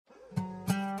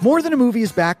More Than a Movie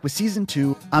is back with Season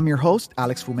 2. I'm your host,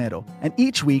 Alex Fumero, and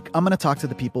each week I'm going to talk to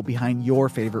the people behind your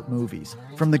favorite movies.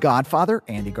 From The Godfather,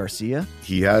 Andy Garcia.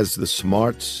 He has the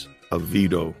smarts of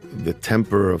Vito, the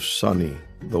temper of Sonny,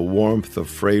 the warmth of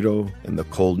Fredo, and the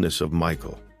coldness of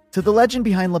Michael. To the legend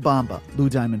behind La Bamba, Lou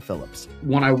Diamond Phillips.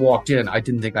 When I walked in, I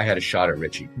didn't think I had a shot at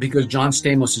Richie because John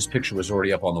Stamos' picture was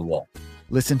already up on the wall.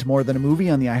 Listen to More Than a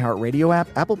Movie on the iHeartRadio app,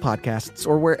 Apple Podcasts,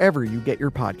 or wherever you get your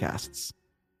podcasts.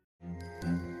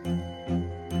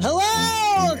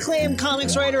 Hello, acclaimed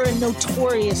comics writer and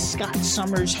notorious Scott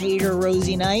Summers hater,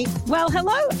 Rosie Knight. Well,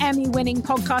 hello, Emmy-winning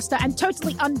podcaster and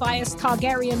totally unbiased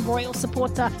Targaryen royal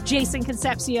supporter, Jason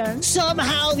Concepcion.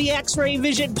 Somehow the X-Ray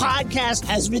Vision podcast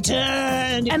has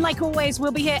returned. And like always,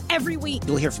 we'll be here every week.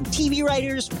 You'll hear from TV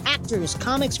writers, actors,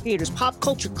 comics creators, pop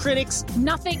culture critics.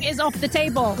 Nothing is off the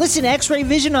table. Listen to X-Ray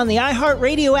Vision on the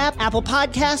iHeartRadio app, Apple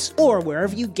Podcasts, or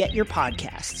wherever you get your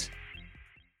podcasts.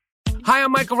 Hi,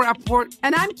 I'm Michael Rappaport.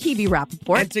 And I'm Kiwi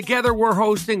Rappaport. And together we're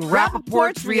hosting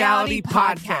Rappaport's Reality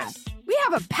Podcast. We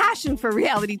have a passion for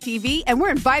reality TV, and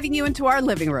we're inviting you into our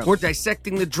living room. We're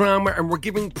dissecting the drama, and we're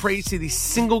giving praise to the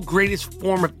single greatest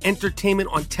form of entertainment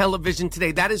on television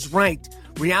today. That is right.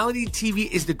 Reality TV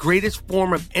is the greatest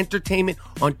form of entertainment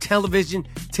on television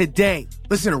today.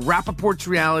 Listen to Rappaport's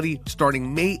Reality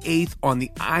starting May 8th on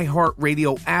the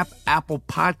iHeartRadio app, Apple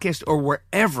Podcast, or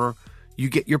wherever you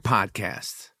get your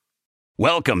podcasts.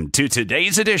 Welcome to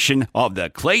today's edition of the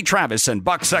Clay Travis and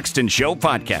Buck Sexton Show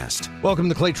podcast. Welcome to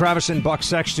the Clay Travis and Buck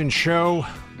Sexton Show.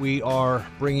 We are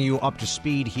bringing you up to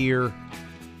speed here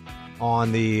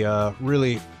on the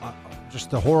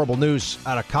just the horrible news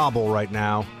out of Kabul right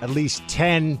now. At least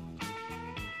 10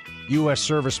 U.S.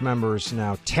 service members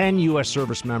now, 10 U.S.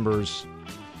 service members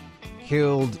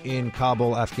killed in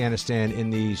Kabul, Afghanistan in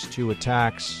these two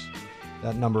attacks.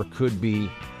 That number could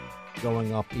be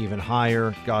going up even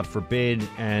higher, God forbid,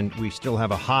 and we still have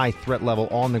a high threat level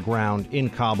on the ground in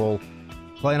Kabul.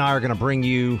 Clay and I are going to bring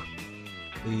you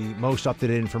the most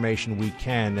up-to-date information we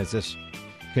can as this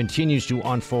continues to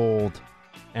unfold,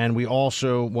 and we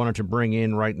also wanted to bring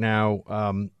in right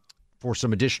now, for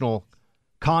some additional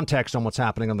context on what's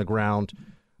happening on the ground,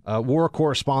 war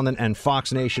correspondent and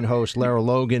Fox Nation host Lara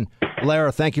Logan.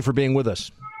 Lara, thank you for being with us.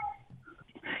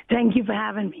 Thank you for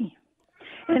having me.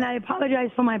 And I apologize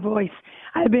for my voice.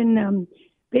 I've been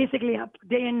basically up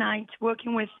day and night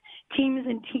working with teams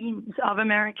and teams of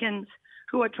Americans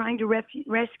who are trying to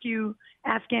rescue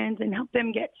Afghans and help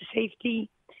them get to safety.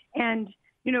 And,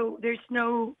 you know, there's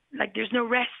no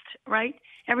rest, right?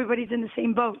 Everybody's in the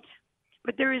same boat.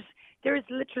 But there is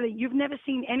literally, you've never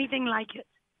seen anything like it.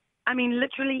 I mean,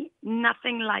 literally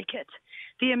nothing like it.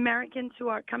 The Americans who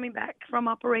are coming back from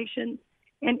operations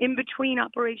and in between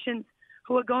operations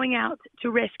who are going out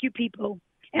to rescue people,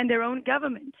 and their own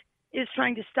government is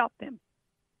trying to stop them.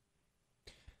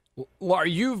 Lara,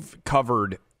 you've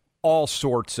covered all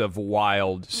sorts of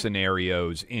wild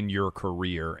scenarios in your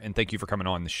career, and thank you for coming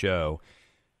on the show.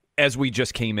 As we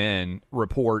just came in,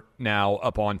 report now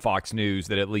up on Fox News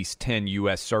that at least 10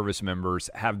 U.S. service members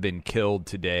have been killed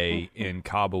today in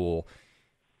Kabul.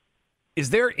 Is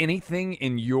there anything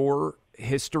in your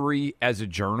history as a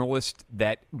journalist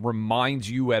that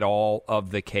reminds you at all of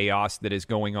the chaos that is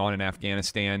going on in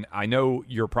Afghanistan? I know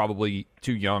you're probably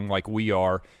too young, like we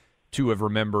are, to have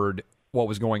remembered what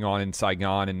was going on in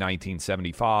Saigon in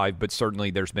 1975, but certainly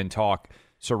there's been talk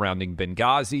surrounding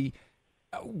Benghazi.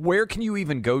 Where can you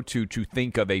even go to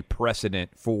think of a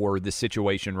precedent for the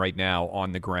situation right now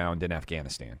on the ground in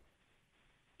Afghanistan?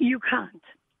 You can't,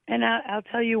 and I'll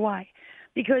tell you why.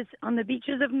 Because on the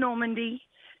beaches of Normandy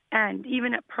and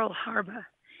even at Pearl Harbor,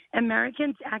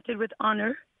 Americans acted with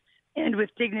honor and with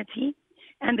dignity,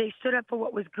 and they stood up for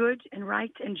what was good and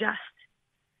right and just.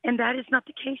 And that is not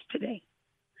the case today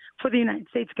for the United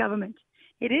States government.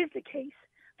 It is the case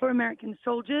for American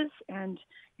soldiers and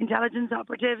intelligence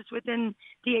operatives within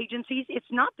the agencies. It's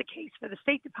not the case for the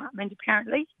State Department,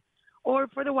 apparently, or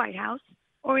for the White House,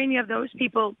 or any of those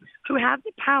people who have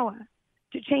the power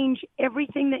to change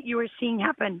everything that you are seeing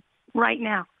happen right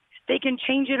now. They can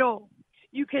change it all.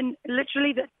 You can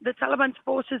literally, the Taliban's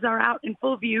forces are out in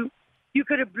full view. You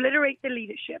could obliterate the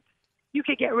leadership. You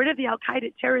could get rid of the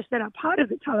al-Qaeda terrorists that are part of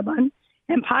the Taliban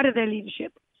and part of their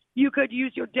leadership. You could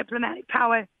use your diplomatic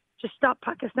power to stop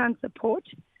Pakistan's support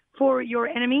for your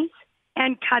enemies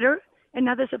and Qatar,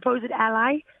 another supposed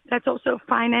ally that's also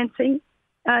financing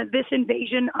this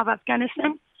invasion of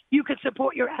Afghanistan. You could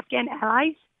support your Afghan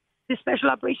allies, the special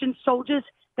operations soldiers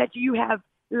that you have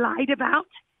lied about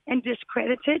and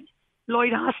discredited.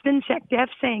 Lloyd Austin, SecDef,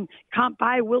 saying can't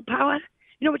buy willpower.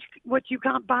 You know what you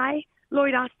can't buy,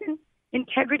 Lloyd Austin?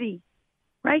 Integrity,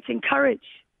 right? And courage.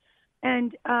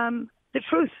 And the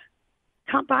truth,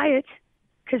 can't buy it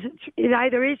because it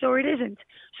either is or it isn't.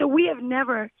 So we have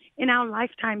never in our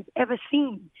lifetimes ever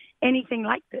seen anything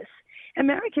like this.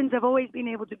 Americans have always been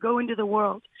able to go into the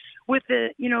world with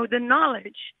the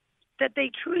knowledge that they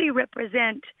truly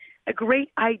represent a great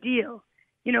ideal.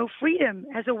 Freedom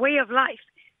as a way of life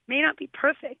may not be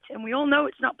perfect, and we all know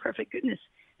it's not perfect. Goodness,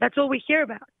 that's all we hear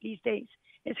about these days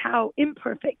is how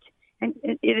imperfect and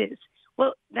it is.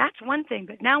 Well, that's one thing,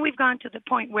 but now we've gone to the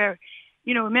point where,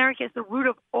 America is the root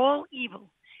of all evil,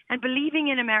 and believing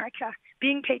in America,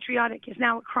 being patriotic is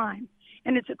now a crime,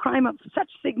 and it's a crime of such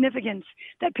significance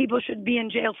that people should be in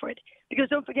jail for it. Because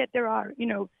don't forget, there are,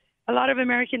 a lot of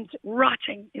Americans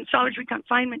rotting in solitary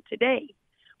confinement today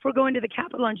for going to the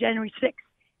Capitol on January 6th,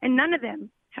 and none of them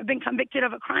have been convicted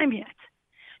of a crime yet.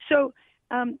 So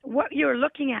what you're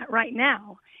looking at right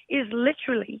now is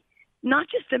literally not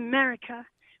just America,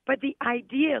 but the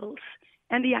ideals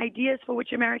and the ideas for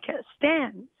which America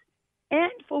stands,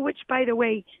 and for which, by the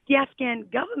way, the Afghan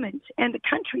government and the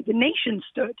country, the nation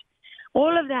stood.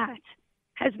 All of that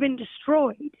has been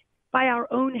destroyed by our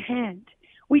own hand.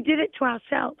 We did it to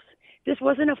ourselves. This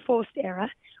wasn't a forced era.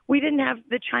 We didn't have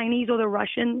the Chinese or the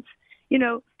Russians,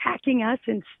 hacking us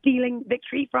and stealing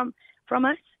victory from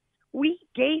us. We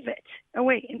gave it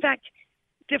away. In fact,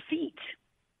 defeat,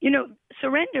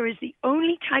 surrender is the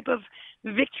only type of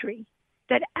victory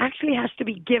that actually has to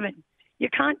be given. You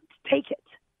can't take it.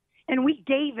 And we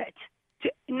gave it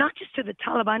to not just to the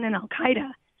Taliban and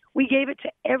Al-Qaeda. We gave it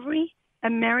to every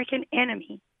American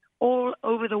enemy all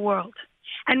over the world.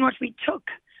 And what we took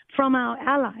from our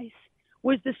allies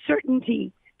was the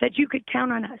certainty that you could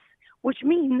count on us, which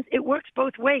means it works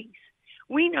both ways.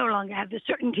 We no longer have the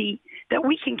certainty that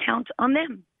we can count on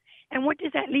them. And what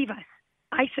does that leave us?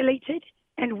 Isolated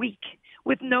and weak,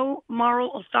 with no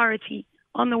moral authority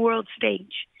on the world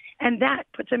stage. And that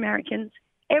puts Americans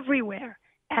everywhere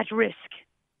at risk.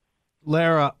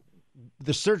 Lara,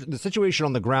 the situation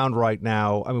on the ground right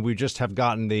now, I mean, we just have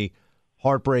gotten the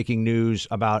heartbreaking news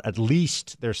about at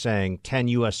least, they're saying, 10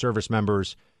 U.S. service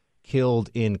members killed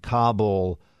in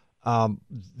Kabul.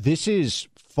 This is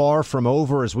far from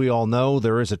over, as we all know.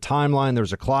 There is a timeline.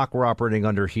 There's a clock we're operating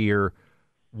under here.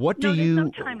 What do you?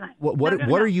 No timeline.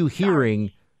 What are you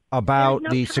hearing about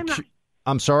the?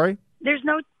 I'm sorry. There's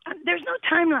no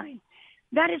timeline.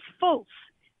 That is false.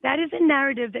 That is a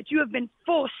narrative that you have been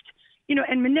forced,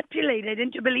 and manipulated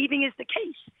into believing is the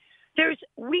case.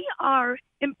 We are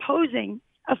imposing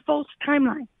a false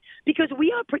timeline because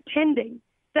we are pretending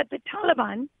that the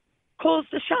Taliban calls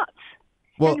the shots.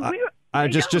 Well,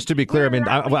 just to be clear, I mean,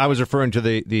 I was referring to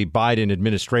the Biden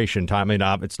administration time. I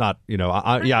mean, it's not,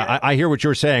 I hear what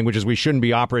you're saying, which is we shouldn't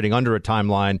be operating under a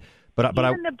timeline. But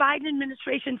even the Biden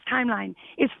administration's timeline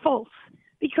is false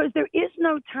because there is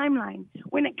no timeline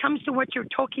when it comes to what you're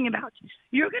talking about.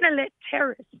 You're going to let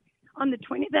terrorists on the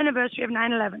 20th anniversary of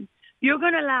 9/11. You're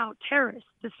going to allow terrorists,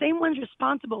 the same ones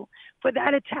responsible for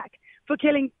that attack, for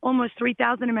killing almost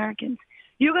 3,000 Americans.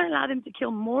 You're going to allow them to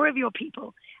kill more of your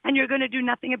people, and you're going to do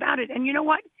nothing about it. And you know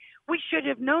what? We should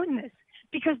have known this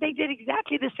because they did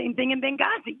exactly the same thing in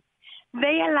Benghazi.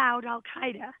 They allowed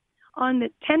Al-Qaeda on the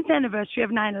 10th anniversary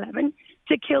of 9/11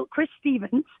 to kill Chris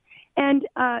Stevens and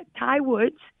Ty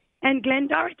Woods and Glenn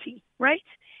Doherty, right?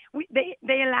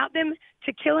 They allowed them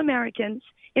to kill Americans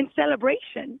in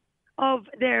celebration of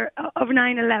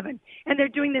 9/11, and they're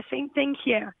doing the same thing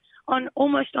here on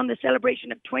the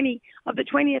celebration of the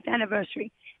 20th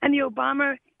anniversary. And the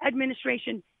Obama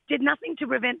administration did nothing to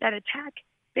prevent that attack.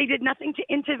 They did nothing to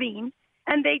intervene,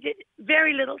 and they did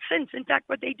very little since. In fact,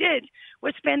 what they did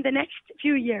was spend the next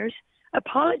few years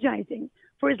apologizing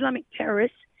for Islamic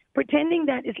terrorists, pretending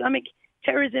that Islamic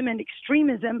terrorism and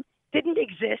extremism didn't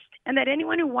exist, and that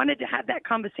anyone who wanted to have that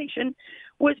conversation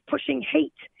was pushing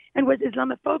hate and was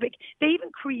Islamophobic. They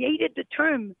even created the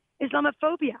term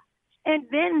Islamophobia. And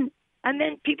then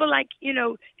people like,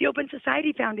 the Open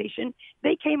Society Foundation,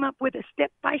 they came up with a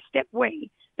step-by-step way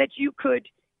that you could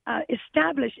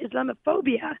establish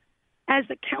Islamophobia as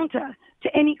a counter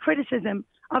to any criticism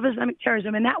of Islamic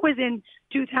terrorism. And that was in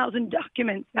 2,000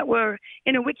 documents that were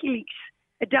in a WikiLeaks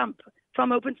dump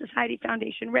from Open Society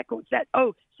Foundation records that,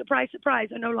 surprise,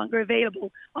 surprise, are no longer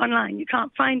available online. You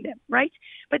can't find them, right?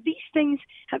 But these things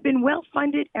have been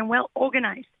well-funded and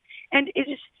well-organized. And it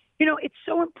is, it's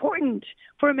so important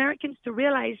for Americans to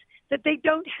realize that they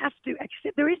don't have to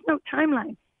accept. There is no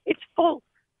timeline. It's false.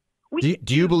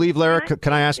 Do you believe, Lara,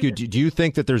 can I ask you, do you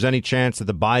think that there's any chance that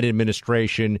the Biden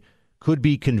administration could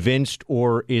be convinced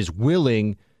or is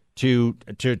willing to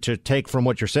take from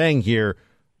what you're saying here,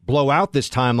 blow out this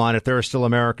timeline if there are still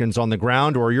Americans on the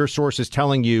ground, or are your sources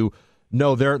telling you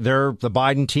No, the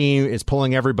Biden team is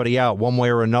pulling everybody out one way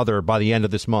or another by the end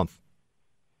of this month.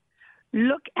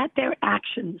 Look at their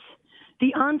actions.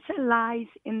 The answer lies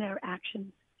in their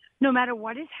actions. No matter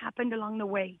what has happened along the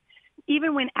way,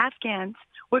 even when Afghans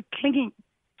were clinging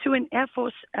to an Air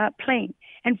Force plane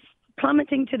and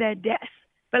plummeting to their death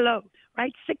below,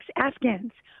 right? 6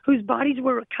 Afghans whose bodies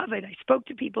were recovered. I spoke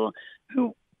to people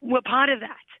who were part of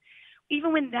that.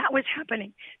 Even when that was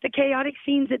happening, the chaotic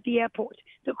scenes at the airport,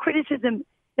 the criticism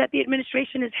that the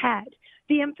administration has had,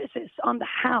 the emphasis on the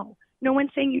how. No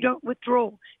one's saying you don't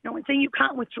withdraw. No one's saying you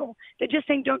can't withdraw. They're just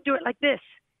saying don't do it like this.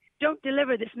 Don't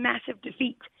deliver this massive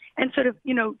defeat and sort of,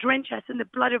 drench us in the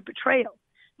blood of betrayal.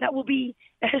 That will be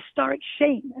a historic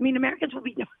shame. I mean, Americans will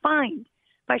be defined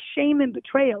by shame and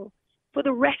betrayal for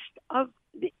the rest of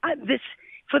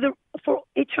for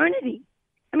eternity.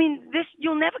 I mean,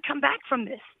 you'll never come back from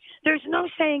this. There's no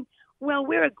saying, well,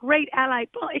 we're a great ally,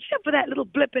 except for that little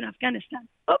blip in Afghanistan.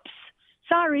 Oops,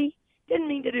 sorry, didn't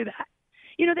mean to do that.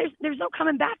 There's no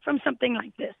coming back from something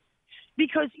like this.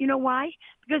 Because, you know why?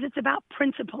 Because it's about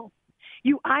principle.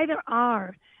 You either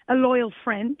are a loyal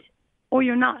friend or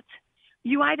you're not.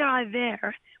 You either are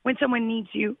there when someone needs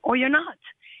you or you're not.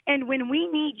 And when we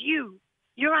need you,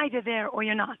 you're either there or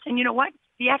you're not. And you know what?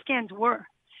 The Afghans were.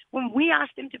 When we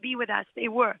asked them to be with us, they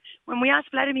were. When we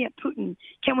asked Vladimir Putin,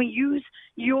 can we use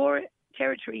your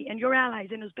territory and your allies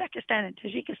in Uzbekistan and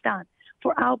Tajikistan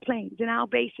for our planes and our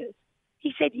bases,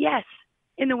 he said yes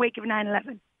in the wake of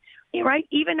 9/11. Right?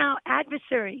 Even our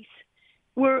adversaries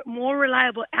were more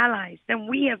reliable allies than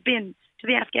we have been to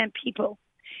the Afghan people.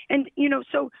 And,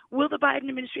 so will the Biden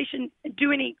administration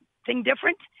do anything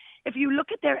different? If you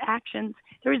look at their actions,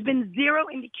 there has been zero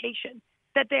indication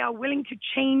that they are willing to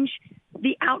change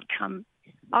the outcome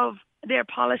of their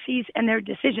policies and their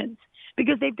decisions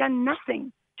because they've done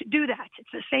nothing to do that. It's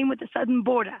the same with the southern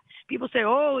border. People say,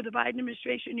 oh, the Biden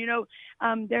administration,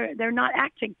 they're not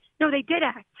acting. No, they did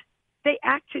act. They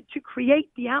acted to create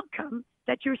the outcome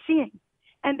that you're seeing.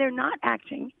 And they're not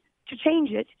acting to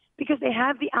change it because they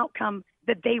have the outcome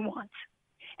that they want.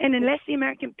 And unless the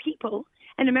American people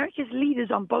and America's leaders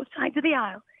on both sides of the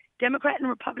aisle, Democrat and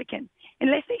Republican,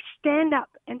 unless they stand up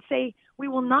and say, we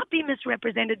will not be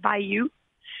misrepresented by you,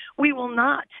 we will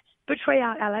not betray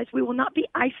our allies, we will not be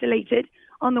isolated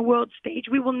on the world stage,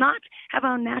 we will not have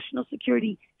our national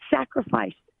security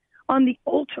sacrificed on the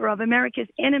altar of America's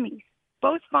enemies,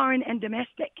 both foreign and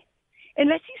domestic.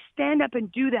 Unless you stand up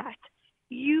and do that,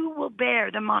 you will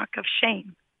bear the mark of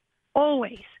shame,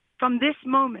 always, from this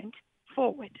moment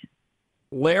forward.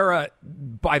 Lara,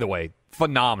 by the way,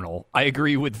 phenomenal. I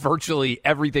agree with virtually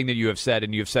everything that you have said,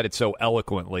 and you have said it so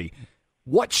eloquently.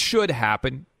 What should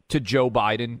happen to Joe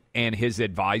Biden and his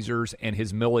advisors and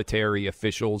his military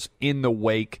officials in the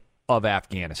wake of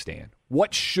Afghanistan?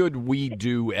 What should we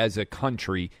do as a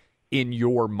country, in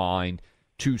your mind,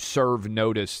 to serve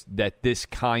notice that this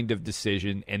kind of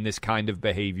decision and this kind of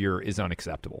behavior is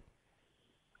unacceptable?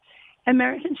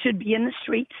 Americans should be in the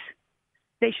streets.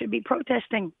 They should be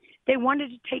protesting. They wanted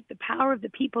to take the power of the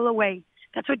people away.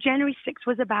 That's what January 6th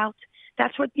was about.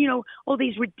 That's what, all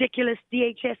these ridiculous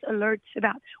DHS alerts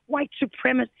about white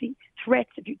supremacy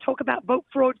threats. If you talk about vote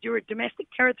fraud, you're a domestic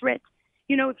terror threat.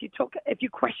 If you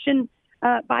question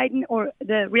Biden or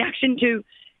the reaction to,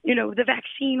 the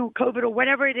vaccine or COVID or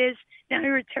whatever it is, now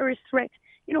you're a terrorist threat.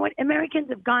 You know what? Americans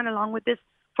have gone along with this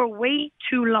for way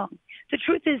too long. The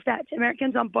truth is that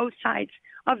Americans on both sides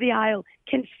of the aisle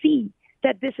can see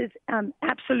that this is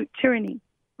absolute tyranny,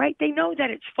 right? They know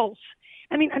that it's false.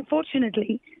 I mean,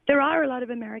 unfortunately, there are a lot of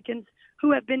Americans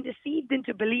who have been deceived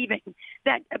into believing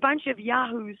that a bunch of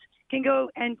yahoos can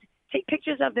go and take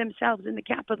pictures of themselves in the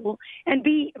Capitol and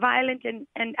be violent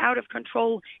and out of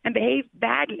control and behave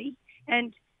badly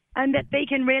and that they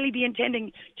can really be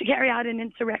intending to carry out an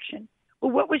insurrection.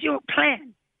 Well, what was your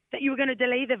plan? That you were going to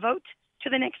delay the vote to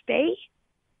the next day?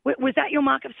 Was that your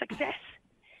mark of success?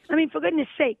 I mean, for goodness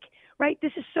sake, right?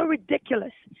 This is so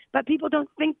ridiculous, but people don't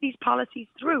think these policies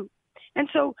through. And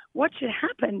so what should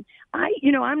happen?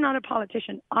 I'm not a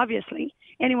politician, obviously.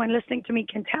 Anyone listening to me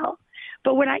can tell.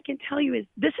 But what I can tell you is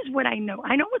this is what I know.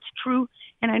 I know what's true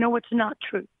and I know what's not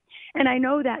true. And I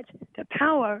know that the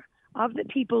power of the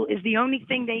people is the only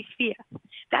thing they fear.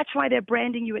 That's why they're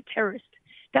branding you a terrorist.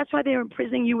 That's why they're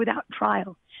imprisoning you without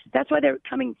trial. That's why they're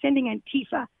sending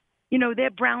Antifa,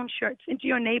 their brown shirts into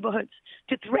your neighborhoods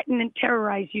to threaten and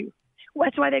terrorize you.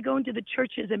 That's why they're going to the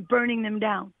churches and burning them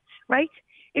down, right?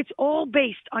 It's all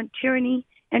based on tyranny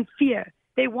and fear.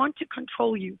 They want to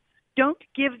control you. Don't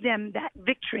give them that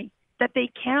victory that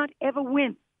they cannot ever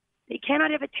win. They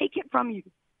cannot ever take it from you.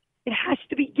 It has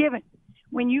to be given.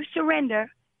 When you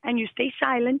surrender, and you stay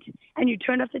silent and you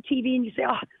turn off the TV and you say,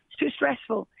 oh, it's too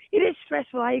stressful. It is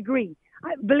stressful. I agree.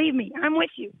 Believe me, I'm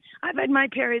with you. I've had my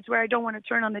periods where I don't want to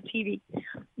turn on the TV.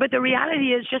 But the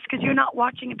reality is just because you're not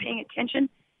watching and paying attention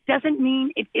doesn't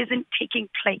mean it isn't taking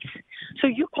place. So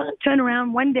you can't turn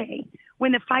around one day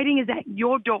when the fighting is at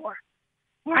your door,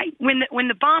 right? When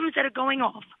the bombs that are going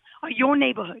off are your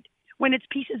neighborhood, when it's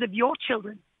pieces of your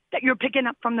children that you're picking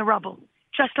up from the rubble,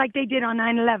 just like they did on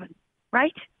 9/11,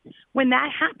 right? When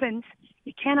that happens,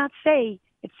 you cannot say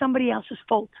it's somebody else's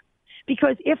fault.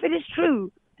 Because if it is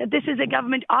true that this is a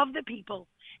government of the people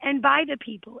and by the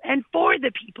people and for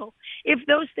the people, if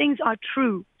those things are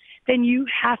true, then you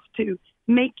have to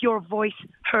make your voice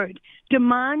heard.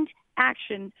 Demand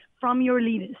action from your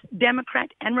leaders,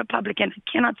 Democrat and Republican. I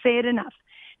cannot say it enough.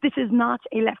 This is not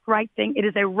a left-right thing. It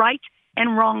is a right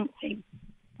and wrong thing.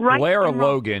 Right. Lara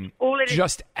Logan,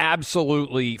 just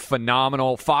absolutely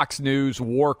phenomenal. Fox News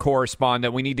war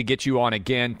correspondent. We need to get you on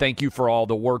again. Thank you for all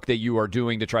the work that you are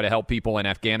doing to try to help people in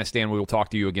Afghanistan. We will talk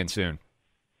to you again soon.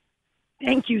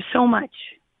 Thank you so much.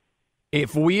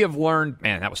 If we have learned,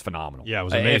 man, that was phenomenal. Yeah, it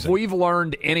was amazing. If we've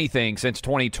learned anything since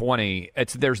 2020,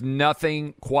 there's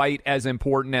nothing quite as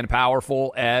important and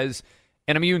powerful as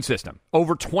an immune system.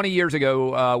 Over 20 years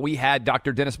ago, we had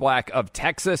Dr. Dennis Black of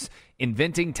Texas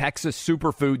inventing Texas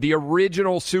Superfood, the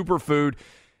original superfood.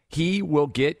 He will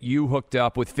get you hooked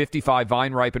up with 55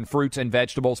 vine-ripened fruits and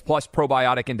vegetables, plus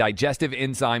probiotic and digestive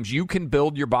enzymes. You can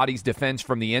build your body's defense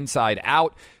from the inside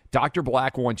out. Dr.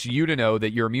 Black wants you to know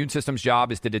that your immune system's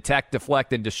job is to detect,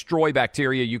 deflect, and destroy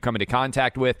bacteria you come into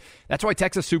contact with. That's why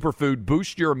Texas Superfood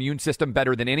boosts your immune system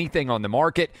better than anything on the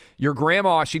market. Your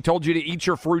grandma, she told you to eat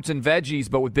your fruits and veggies,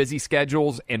 but with busy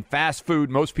schedules and fast food,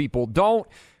 most people don't.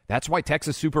 That's why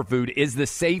Texas Superfood is the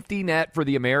safety net for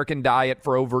the American diet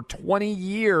for over 20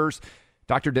 years.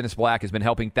 Dr. Dennis Black has been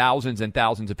helping thousands and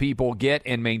thousands of people get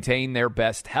and maintain their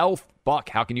best health. Buck,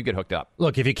 how can you get hooked up?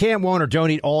 Look, if you can't, won't, or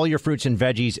don't eat all your fruits and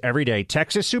veggies every day,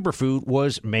 Texas Superfood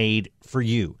was made for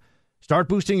you. Start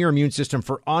boosting your immune system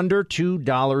for under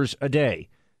 $2 a day.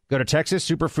 Go to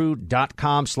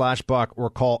texassuperfood.com/buck or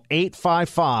call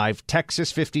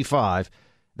 855-TEXAS-55.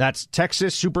 That's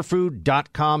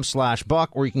texassuperfood.com/buck,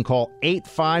 or you can call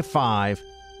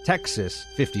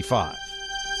 855-TEXAS-55.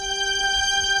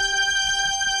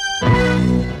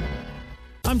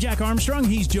 I'm Jack Armstrong.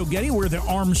 He's Joe Getty. We're the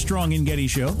Armstrong and Getty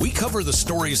Show. We cover the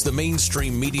stories the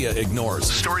mainstream media ignores.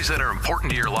 Stories that are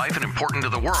important to your life and important to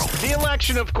the world. The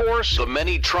election, of course. The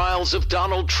many trials of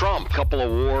Donald Trump. Couple of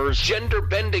wars.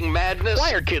 Gender-bending madness.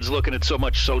 Why are kids looking at so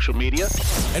much social media?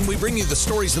 And we bring you the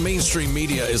stories the mainstream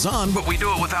media is on, but we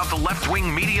do it without the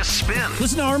left-wing media spin.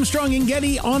 Listen to Armstrong and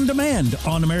Getty on demand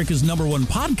on America's #1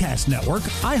 podcast network,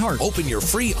 iHeart. Open your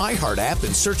free iHeart app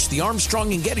and search The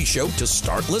Armstrong and Getty Show to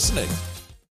start listening.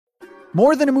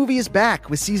 More Than a Movie is back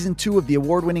with Season 2 of the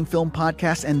award-winning film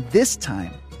podcast, and this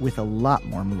time with a lot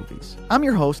more movies. I'm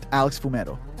your host, Alex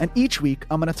Fumero, and each week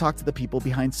I'm going to talk to the people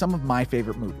behind some of my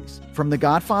favorite movies. From The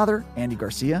Godfather, Andy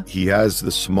Garcia. He has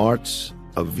the smarts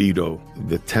of Vito,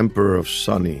 the temper of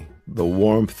Sonny, the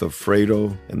warmth of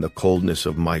Fredo, and the coldness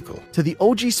of Michael. To the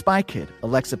OG Spy Kid,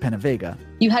 Alexa Penavega.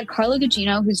 You had Carla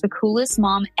Gugino, who's the coolest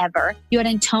mom ever. You had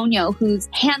Antonio, who's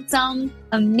handsome,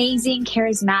 amazing,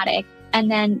 charismatic. And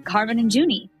then Carmen and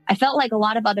Junie. I felt like a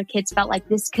lot of other kids felt like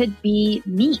this could be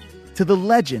me. To the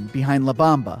legend behind La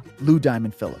Bamba, Lou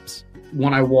Diamond Phillips.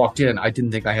 When I walked in, I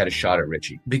didn't think I had a shot at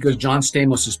Richie because John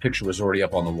Stamos' picture was already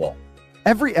up on the wall.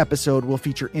 Every episode will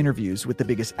feature interviews with the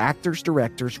biggest actors,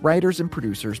 directors, writers, and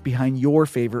producers behind your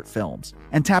favorite films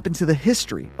and tap into the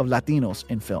history of Latinos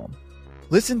in film.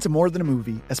 Listen to More Than a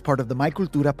Movie as part of the My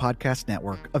Cultura podcast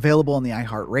network, available on the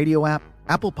iHeartRadio app,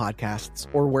 Apple Podcasts,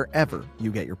 or wherever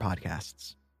you get your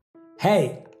podcasts.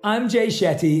 Hey, I'm Jay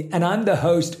Shetty, and I'm the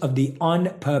host of the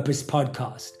On Purpose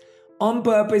podcast. On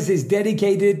Purpose is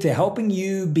dedicated to helping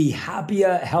you be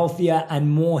happier, healthier,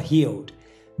 and more healed.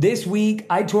 This week,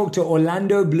 I talked to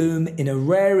Orlando Bloom in a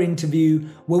rare interview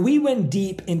where we went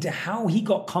deep into how he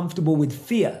got comfortable with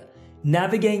fear,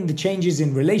 navigating the changes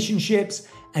in relationships,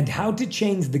 and how to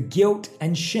change the guilt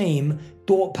and shame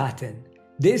thought pattern.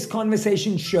 This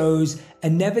conversation shows a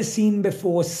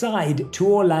never-seen-before side to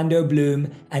Orlando Bloom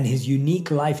and his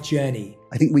unique life journey.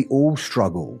 I think we all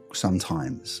struggle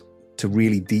sometimes to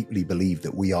really deeply believe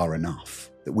that we are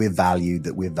enough, that we're valued,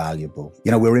 that we're valuable.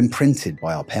 You know, we're imprinted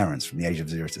by our parents from the age of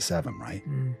 0 to 7, right?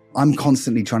 I'm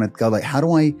constantly trying to go like, how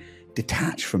do I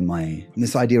detach from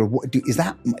this idea of is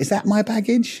that my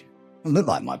baggage? It doesn't look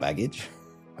like my baggage.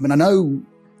 I mean, I know,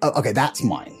 okay, that's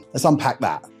mine. Let's unpack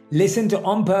that. Listen to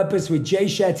On Purpose with Jay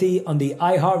Shetty on the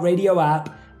iHeartRadio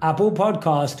app, Apple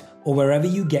Podcast, or wherever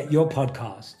you get your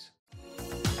podcasts.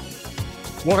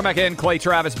 Welcome back in. Clay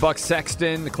Travis, Buck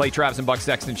Sexton, the Clay Travis and Buck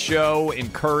Sexton Show.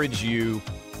 Encourage you,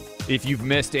 if you've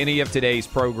missed any of today's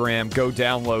program, go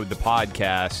download the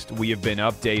podcast. We have been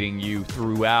updating you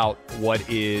throughout what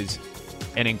is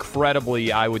an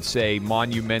incredibly, I would say,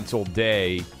 monumental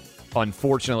day.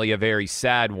 Unfortunately, a very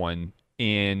sad one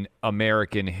in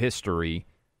American history.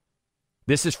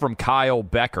 This is from Kyle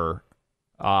Becker.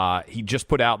 He just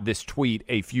put out this tweet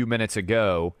a few minutes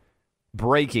ago.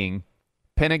 Breaking.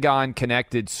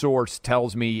 Pentagon-connected source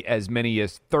tells me as many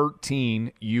as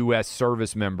 13 U.S.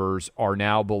 service members are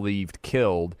now believed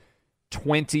killed,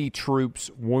 20 troops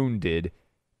wounded,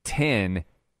 10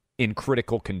 in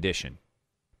critical condition.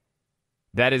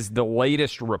 That is the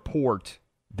latest report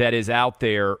that is out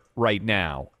there right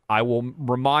now. I will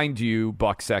remind you,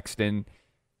 Buck Sexton,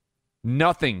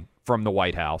 nothing from the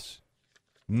White House,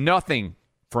 nothing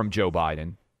from Joe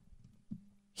Biden.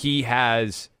 He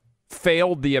has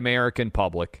failed the American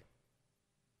public.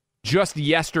 Just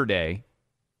yesterday,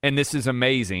 and this is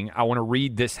amazing, I want to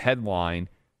read this headline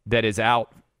that is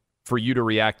out for you to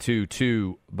react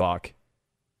to, Buck.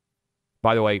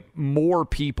 By the way, more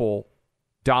people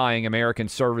dying, American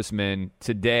servicemen,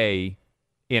 today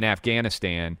in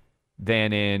Afghanistan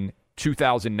than in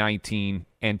 2019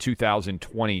 and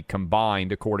 2020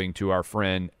 combined, according to our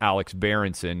friend Alex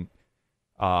Berenson,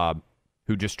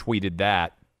 who just tweeted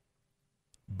that.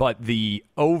 But the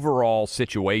overall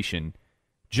situation,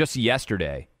 just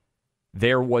yesterday,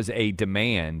 there was a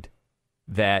demand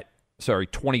that,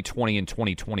 2020 and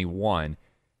 2021,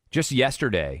 just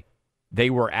yesterday, they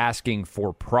were asking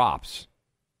for props.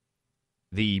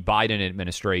 The Biden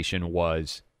administration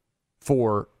was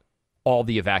for all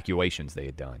the evacuations they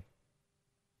had done.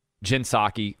 Jen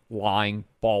Psaki lying,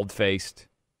 bald-faced,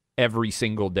 every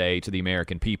single day to the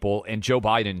American people, and Joe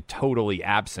Biden totally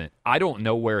absent. I don't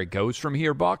know where it goes from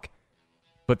here, Buck,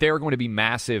 but there are going to be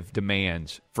massive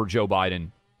demands for Joe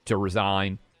Biden to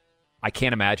resign. I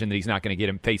can't imagine that he's not going to get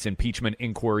him face impeachment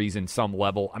inquiries in some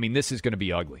level. I mean, this is going to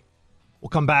be ugly. We'll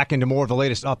come back into more of the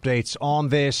latest updates on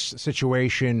this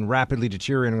situation rapidly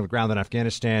deteriorating on the ground in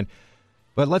Afghanistan.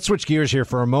 But let's switch gears here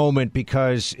for a moment,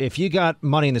 because if you got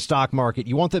money in the stock market,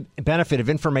 you want the benefit of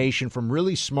information from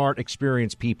really smart,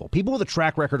 experienced people with a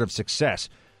track record of success.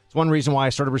 It's one reason why I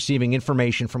started receiving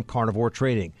information from Carnivore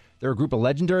Trading. They're a group of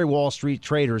legendary Wall Street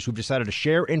traders who've decided to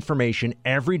share information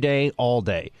every day, all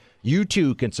day. You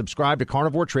too can subscribe to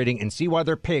Carnivore Trading and see why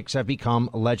their picks have become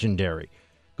legendary.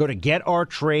 Go to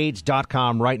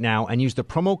getourtrades.com right now and use the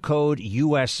promo code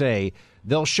USA.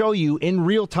 They'll show you in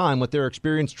real time what their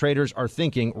experienced traders are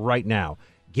thinking right now.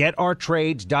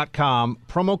 Getourtrades.com,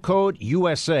 promo code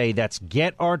USA. That's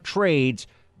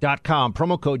getourtrades.com,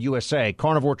 promo code USA.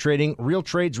 Carnivore Trading, real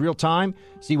trades, real time.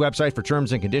 See website for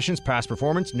terms and conditions. Past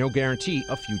performance, no guarantee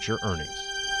of future earnings.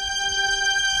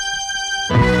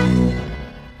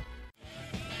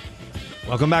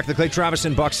 Welcome back to the Clay Travis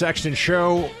and Buck Sexton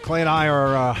Show. Clay and I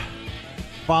are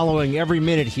following every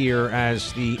minute here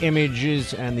as the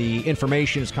images and the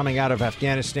information is coming out of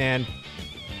Afghanistan.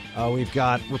 We've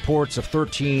got reports of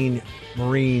 13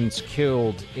 Marines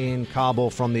killed in Kabul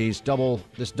from this double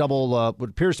what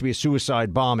appears to be a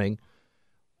suicide bombing.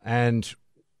 And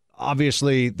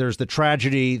obviously there's the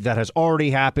tragedy that has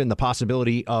already happened, the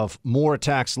possibility of more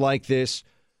attacks like this,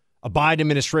 a Biden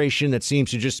administration that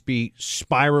seems to just be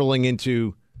spiraling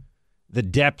into the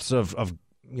depths of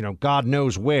God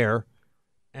knows where.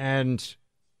 And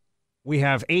we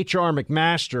have H.R.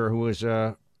 McMaster, who is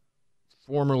a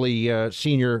formerly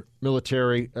senior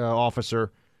military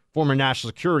officer, former national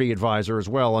security advisor as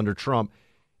well under Trump.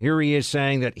 Here he is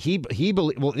saying that he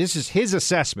believes, well, this is his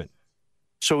assessment.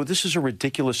 So this is a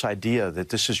ridiculous idea that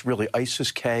this is really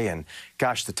ISIS-K, and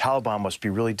gosh, the Taliban must be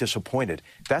really disappointed.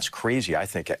 That's crazy, I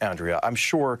think, Andrea. I'm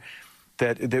sure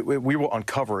that we will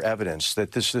uncover evidence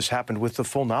that this happened with the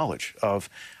full knowledge of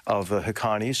the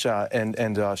Haqqanis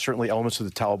and certainly elements of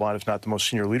the Taliban, if not the most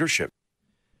senior leadership.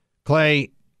 Clay,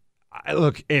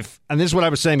 look, and this is what I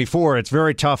was saying before, it's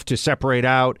very tough to separate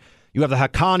out. You have the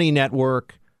Haqqani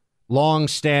network,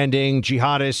 long-standing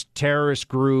jihadist terrorist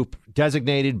group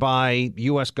designated by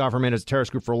U.S. government as a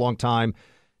terrorist group for a long time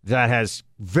that has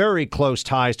very close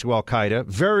ties to al-Qaeda,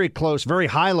 very close, very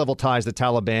high-level ties to the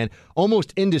Taliban,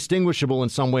 almost indistinguishable in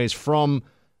some ways from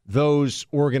those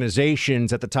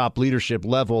organizations at the top leadership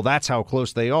level. That's how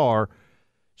close they are.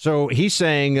 So he's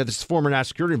saying, this former national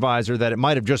security advisor, that it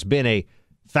might have just been a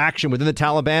faction within the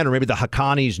Taliban, or maybe the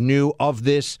Haqqanis knew of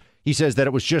this. He says that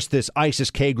it was just this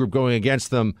ISIS-K group going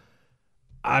against them.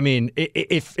 I mean,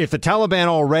 if the Taliban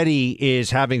already is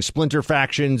having splinter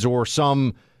factions or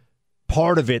some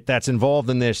part of it that's involved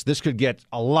in this could get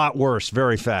a lot worse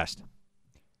very fast.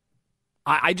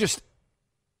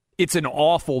 It's an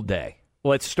awful day.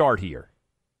 Let's start here.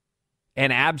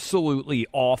 An absolutely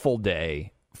awful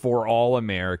day for all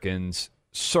Americans.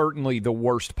 Certainly the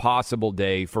worst possible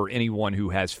day for anyone who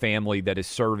has family that is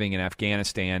serving in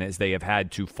Afghanistan, as they have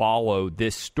had to follow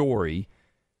this story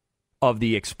of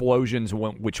the explosions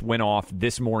which went off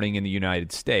this morning in the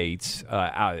United States,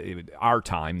 our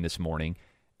time this morning,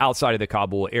 outside of the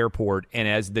Kabul airport. And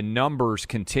as the numbers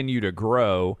continue to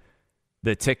grow,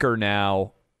 the ticker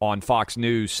now on Fox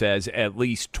News says at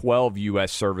least 12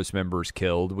 U.S. service members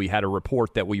killed. We had a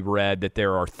report that we read that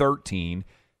there are 13,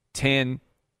 10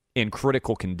 in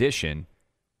critical condition.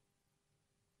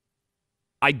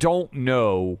 I don't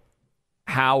know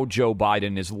how Joe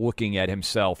Biden is looking at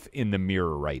himself in the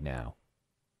mirror right now.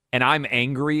 And I'm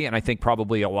angry, and I think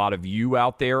probably a lot of you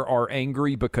out there are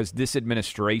angry because this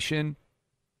administration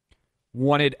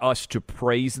wanted us to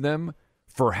praise them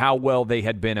for how well they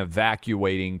had been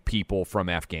evacuating people from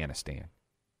Afghanistan.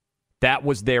 That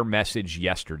was their message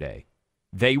yesterday.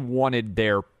 They wanted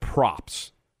their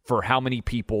props for how many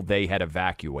people they had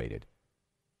evacuated.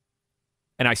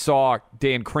 And I saw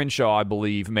Dan Crenshaw, I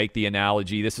believe, make the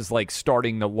analogy. This is like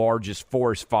starting the largest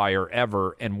forest fire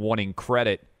ever and wanting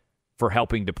credit for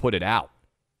helping to put it out.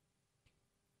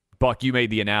 Buck, you made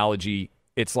the analogy.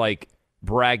 It's like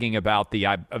bragging about the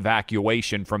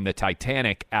evacuation from the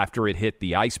Titanic after it hit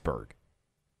the iceberg.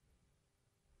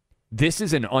 This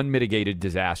is an unmitigated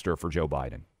disaster for Joe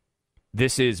Biden.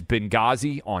 This is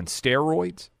Benghazi on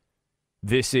steroids.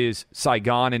 This is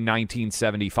Saigon in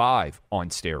 1975 on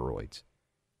steroids.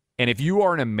 And if you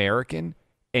are an American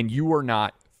and you are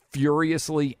not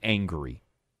furiously angry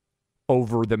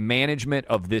over the management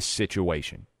of this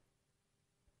situation,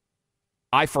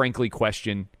 I frankly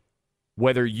question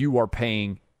whether you are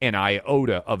paying an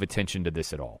iota of attention to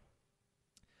this at all.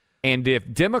 And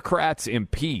if Democrats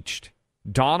impeached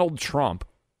Donald Trump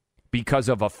because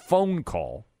of a phone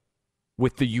call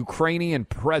with the Ukrainian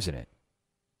president,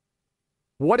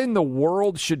 what in the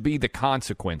world should be the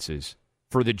consequences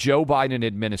for the Joe Biden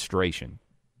administration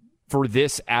for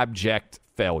this abject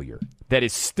failure that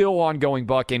is still ongoing,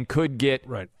 Buck, and could get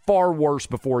far worse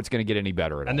before it's going to get any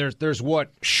better at all? And there's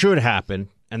what should happen,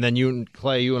 and then you,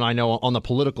 Clay, you and I know on the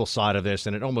political side of this,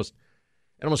 and it almost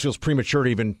feels premature to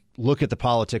even look at the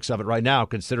politics of it right now,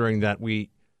 considering that we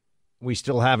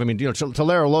still have. I mean, to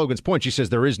Lara Logan's point, she says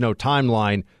there is no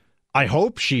timeline. I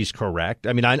hope she's correct.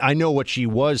 I mean, I know what she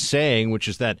was saying, which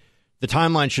is that the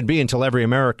timeline should be until every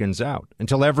American's out,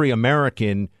 until every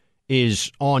American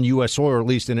is on U.S. soil, or at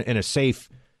least in a safe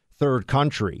third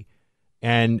country.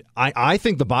 And I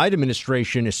think the Biden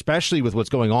administration, especially with what's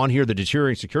going on here, the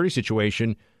deteriorating security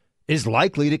situation, is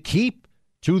likely to keep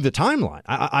to the timeline.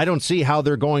 I don't see how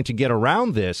they're going to get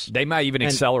around this. They might even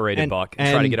accelerate it, Buck,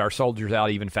 and try to get our soldiers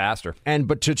out even faster.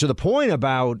 But to the point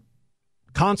about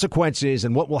consequences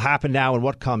and what will happen now and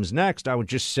what comes next, I would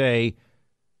just say,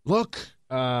 look,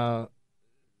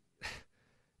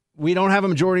 we don't have a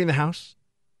majority in the House.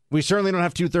 We certainly don't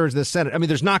have 2/3 in the Senate. I mean,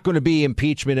 there's not going to be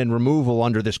impeachment and removal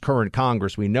under this current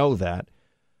Congress. We know that.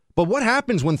 But what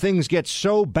happens when things get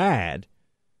so bad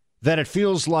that it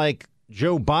feels like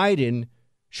Joe Biden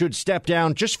should step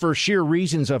down just for sheer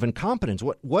reasons of incompetence?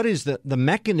 What is the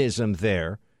mechanism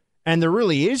there? And there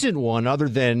really isn't one other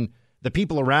than the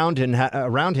people around him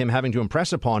having to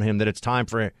impress upon him that it's time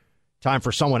for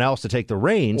someone else to take the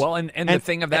reins. Well, and the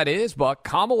thing of that is, Buck,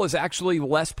 Kamala is actually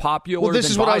less popular than Biden. Well, this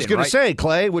is what I was going to say,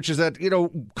 Clay, which is that,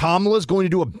 Kamala is going to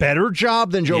do a better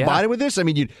job than Joe Biden with this. I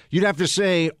mean, you'd have to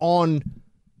say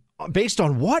based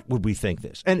on what would we think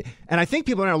this? And I think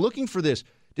people are now looking for this.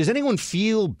 Does anyone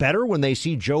feel better when they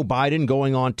see Joe Biden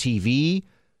going on TV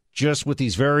just with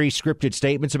these very scripted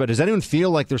statements about? Does anyone feel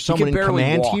like there's someone in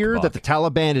command here, Buck, that the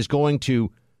Taliban is going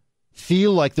to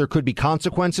feel like there could be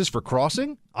consequences for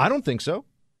crossing? I don't think so.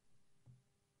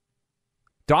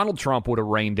 Donald Trump would have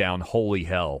rained down holy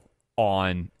hell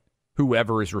on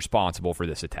whoever is responsible for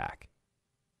this attack.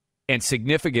 And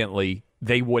significantly,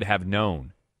 they would have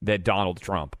known that Donald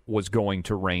Trump was going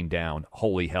to rain down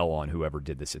holy hell on whoever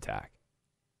did this attack.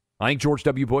 I think George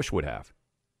W. Bush would have.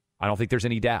 I don't think there's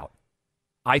any doubt.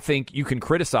 I think you can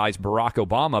criticize Barack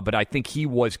Obama, but I think he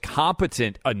was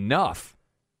competent enough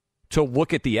to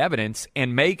look at the evidence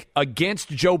and make, against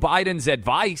Joe Biden's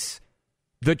advice,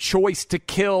 the choice to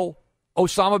kill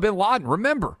Osama bin Laden.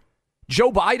 Remember,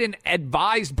 Joe Biden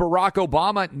advised Barack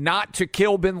Obama not to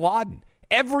kill bin Laden.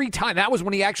 Every time, that was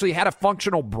when he actually had a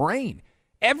functional brain.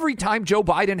 Every time Joe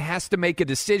Biden has to make a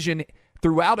decision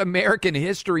throughout American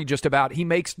history, just about, he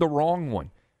makes the wrong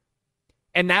one.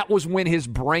 And that was when his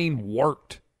brain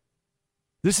worked.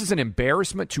 This is an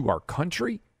embarrassment to our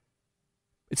country.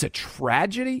 It's a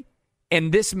tragedy.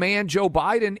 And this man, Joe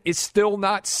Biden, is still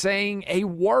not saying a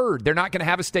word. They're not going to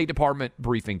have a State Department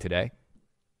briefing today.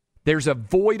 There's a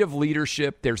void of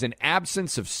leadership. There's an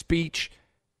absence of speech.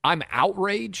 I'm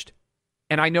outraged.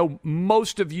 And I know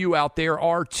most of you out there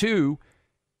are too.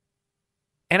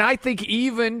 And I think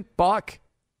even, Buck,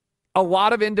 a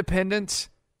lot of independents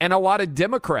and a lot of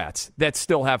Democrats that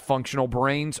still have functional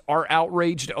brains are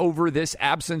outraged over this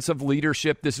absence of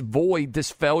leadership, this void,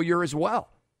 this failure as well.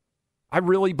 I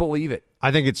really believe it.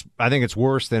 I think it's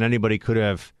worse than anybody could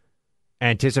have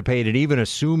anticipated, even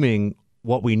assuming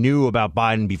what we knew about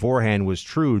Biden beforehand was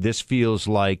true. This feels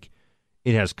like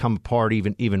it has come apart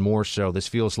even more so. This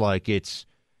feels like it's,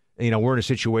 we're in a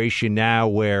situation now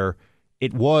where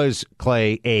it was,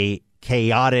 Clay, a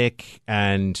chaotic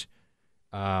and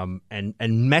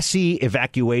messy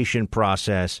evacuation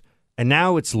process, and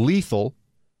now it's lethal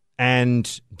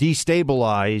and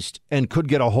destabilized and could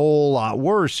get a whole lot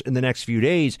worse in the next few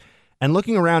days. And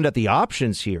looking around at the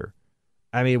options here,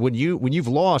 I mean, when you've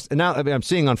lost, and now I'm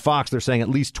seeing on Fox they're saying at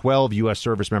least 12 U.S.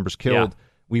 service members killed. Yeah.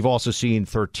 We've also seen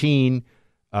 13.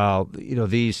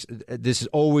 This is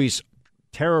always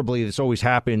terribly. This always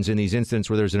happens in these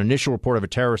incidents where there's an initial report of a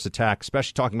terrorist attack,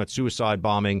 especially talking about suicide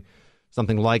bombing,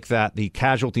 something like that. The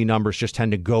casualty numbers just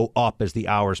tend to go up as the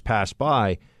hours pass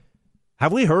by.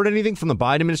 Have we heard anything from the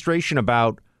Biden administration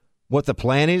about what the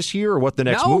plan is here or what the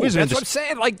next move is? That's what I'm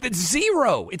saying. Like, it's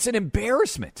zero. It's an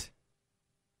embarrassment.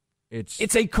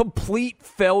 It's a complete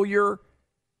failure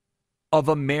of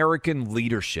American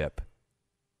leadership.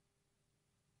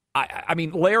 I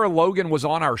mean, Lara Logan was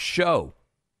on our show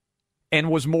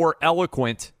and was more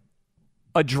eloquent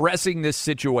addressing this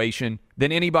situation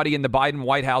than anybody in the Biden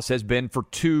White House has been for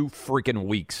 2 freaking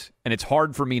weeks. And it's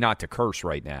hard for me not to curse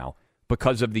right now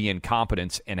because of the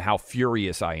incompetence and how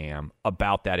furious I am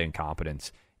about that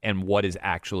incompetence and what is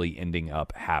actually ending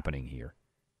up happening here.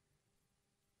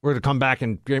 We're going to come back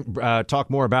and talk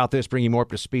more about this, bring you more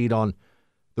up to speed on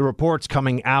the reports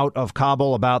coming out of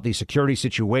Kabul about the security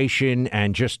situation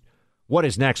and just what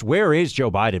is next. Where is Joe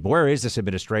Biden? Where is this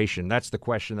administration? That's the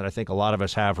question that I think a lot of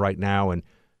us have right now, and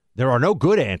there are no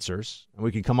good answers, and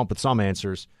we can come up with some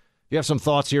answers. If you have some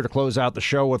thoughts here to close out the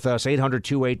show with us,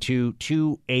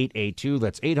 800-282-2882.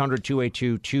 That's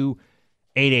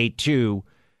 800-282-2882.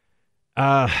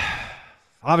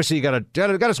 Obviously, you got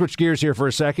to switch gears here for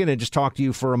a second and just talk to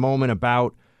you for a moment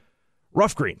about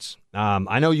Rough Greens.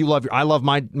 I know you love. I love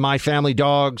my family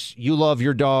dogs. You love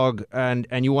your dog, and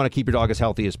you want to keep your dog as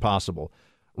healthy as possible.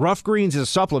 Rough Greens is a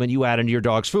supplement you add into your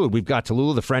dog's food. We've got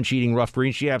Tallulah, the French, eating Rough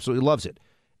Greens. She absolutely loves it,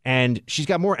 and she's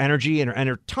got more energy, and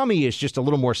her tummy is just a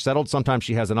little more settled. Sometimes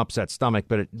she has an upset stomach,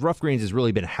 but Rough Greens has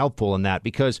really been helpful in that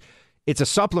because it's a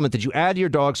supplement that you add to your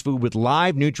dog's food with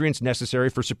live nutrients necessary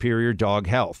for superior dog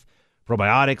health.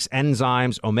 Probiotics,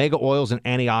 enzymes, omega oils, and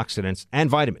antioxidants, and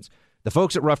vitamins. The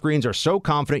folks at Rough Greens are so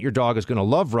confident your dog is going to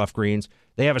love Rough Greens,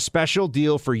 they have a special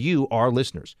deal for you, our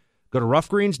listeners. Go to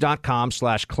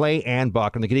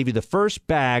roughgreens.com/ClayandBuck, and they can give you the first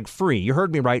bag free. You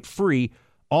heard me right, free.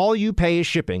 All you pay is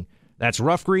shipping. That's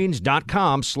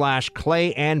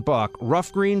roughgreens.com/ClayandBuck.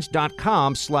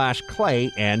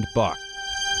 Roughgreens.com/ClayandBuck.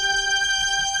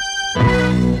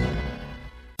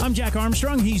 I'm Jack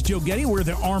Armstrong. He's Joe Getty. We're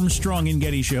the Armstrong and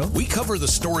Getty Show. We cover the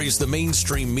stories the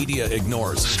mainstream media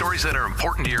ignores. Stories that are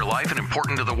important to your life and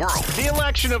important to the world. The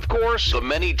election, of course. The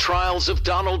many trials of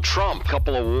Donald Trump.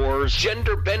 Couple of wars.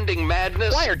 Gender-bending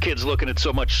madness. Why are kids looking at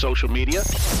so much social media?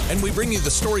 And we bring you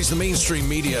the stories the mainstream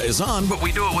media is on, but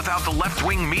we do it without the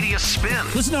left-wing media spin.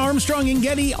 Listen to Armstrong and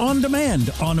Getty on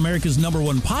demand on America's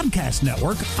 #1 podcast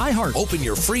network, iHeart. Open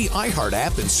your free iHeart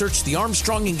app and search The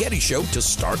Armstrong and Getty Show to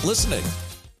start listening.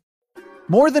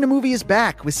 More Than a Movie is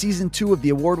back with Season 2 of the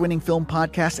award-winning film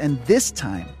podcast, and this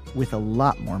time with a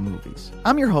lot more movies.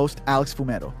 I'm your host, Alex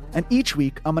Fumero, and each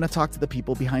week I'm going to talk to the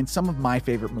people behind some of my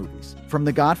favorite movies. From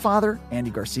The Godfather,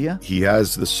 Andy Garcia. He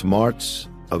has the smarts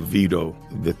of Vito,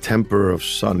 the temper of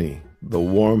Sonny, the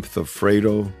warmth of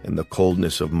Fredo, and the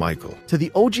coldness of Michael. To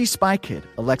the OG Spy Kid,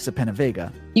 Alexa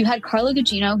Penavega. You had Carla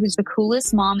Gugino, who's the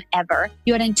coolest mom ever.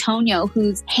 You had Antonio,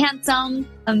 who's handsome,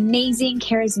 amazing,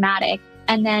 charismatic.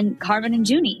 And then Carmen and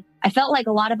Junie. I felt like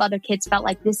a lot of other kids felt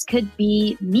like this could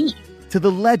be me. To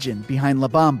the legend behind La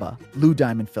Bamba, Lou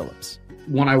Diamond Phillips.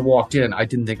 When I walked in, I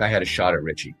didn't think I had a shot at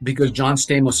Richie because John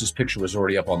Stamos' picture was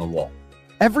already up on the wall.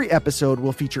 Every episode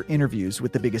will feature interviews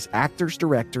with the biggest actors,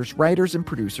 directors, writers, and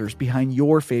producers behind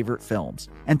your favorite films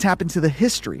and tap into the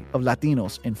history of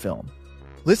Latinos in film.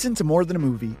 Listen to More Than a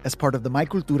Movie as part of the My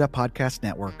Cultura podcast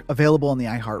network, available on the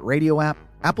iHeartRadio app,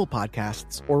 Apple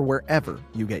Podcasts, or wherever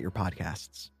you get your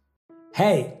podcasts.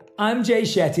 Hey, I'm Jay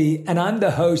Shetty, and I'm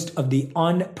the host of the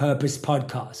On Purpose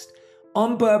podcast.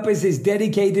 On Purpose is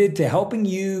dedicated to helping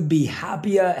you be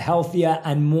happier, healthier,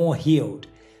 and more healed.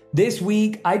 This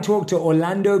week, I talked to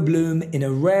Orlando Bloom in a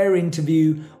rare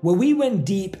interview where we went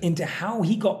deep into how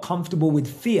he got comfortable with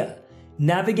fear,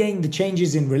 navigating the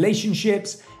changes in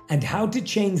relationships, and how to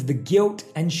change the guilt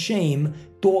and shame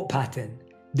thought pattern.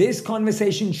 This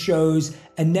conversation shows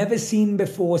a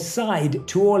never-seen-before side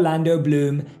to Orlando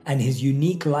Bloom and his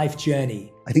unique life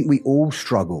journey. I think we all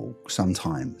struggle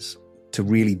sometimes to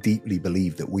really deeply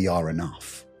believe that we are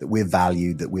enough, that we're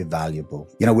valued, that we're valuable.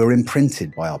 You know, we're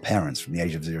imprinted by our parents from the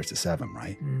age of 0 to 7,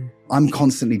 right? I'm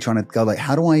constantly trying to go like,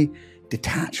 how do I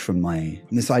detach from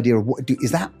this idea of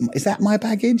is that my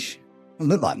baggage? It doesn't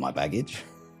look like my baggage.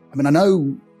 I mean, I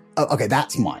know, okay,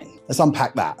 that's mine. Let's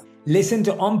unpack that. Listen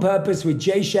to On Purpose with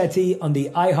Jay Shetty on the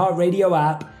iHeartRadio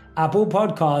app, Apple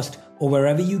Podcast, or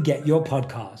wherever you get your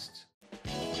podcasts.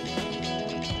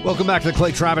 Welcome back to the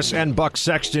Clay Travis and Buck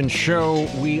Sexton Show.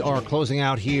 We are closing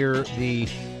out here the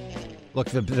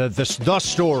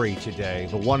story today.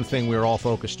 The one thing we're all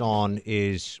focused on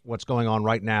is what's going on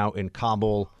right now in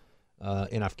Kabul,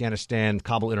 in Afghanistan,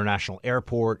 Kabul International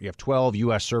Airport. You have 12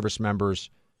 U.S. service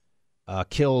members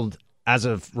killed as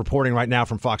of reporting right now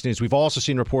from Fox News. We've also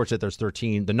seen reports that there's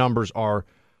 13. The numbers are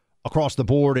across the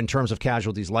board in terms of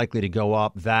casualties likely to go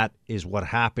up. That is what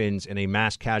happens in a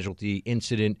mass casualty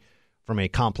incident from a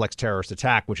complex terrorist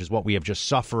attack, which is what we have just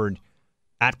suffered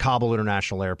at Kabul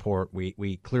International Airport.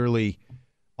 We clearly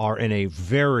are in a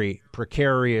very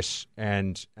precarious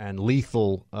and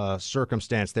lethal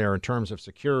circumstance there in terms of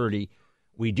security.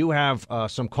 We do have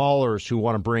some callers who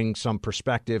want to bring some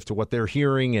perspective to what they're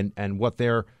hearing and what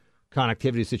their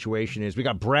connectivity situation is. We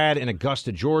got Brad in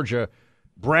Augusta, Georgia.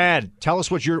 Brad, tell us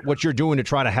what you're doing to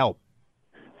try to help.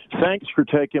 Thanks for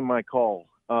taking my call.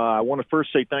 I want to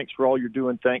first say thanks for all you're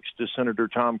doing. Thanks to Senator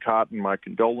Tom Cotton. My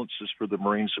condolences for the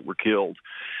Marines that were killed.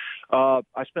 I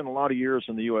spent a lot of years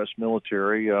in the U.S.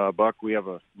 military. Buck, we have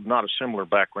not a similar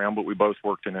background, but we both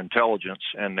worked in intelligence.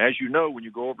 And as you know, when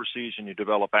you go overseas and you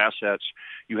develop assets,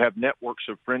 you have networks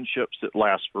of friendships that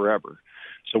last forever.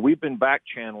 So we've been back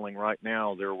channeling right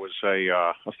now. There was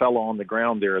a fellow on the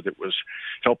ground there that was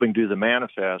helping do the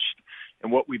manifest.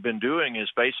 And what we've been doing is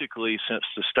basically, since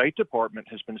the State Department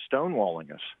has been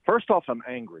stonewalling us. First off, I'm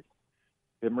angry.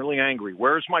 I'm really angry.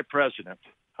 Where's my president?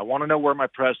 I want to know where my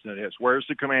president is. Where's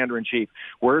the commander-in-chief?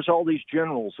 Where's all these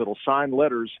generals that'll sign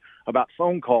letters about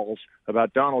phone calls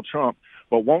about Donald Trump,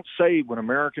 but won't say when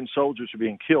American soldiers are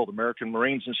being killed, American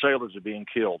Marines and sailors are being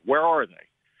killed? Where are they?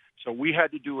 So we had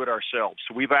to do it ourselves.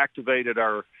 So we've activated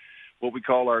what we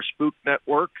call our spook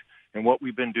network, and what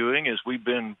we've been doing is we've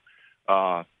been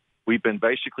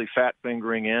basically fat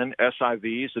fingering in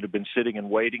SIVs that have been sitting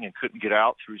and waiting and couldn't get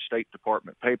out through State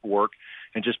Department paperwork,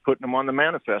 and just putting them on the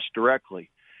manifest directly.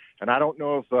 And I don't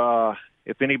know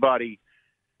if anybody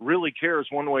really cares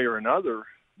one way or another,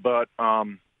 but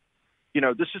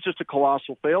this is just a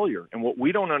colossal failure. And what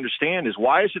we don't understand is,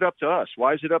 why is it up to us?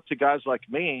 Why is it up to guys like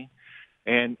me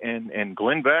and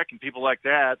Glenn Beck and people like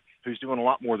that, who's doing a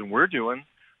lot more than we're doing?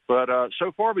 But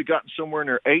so far, we've gotten somewhere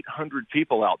near 800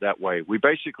 people out that way. We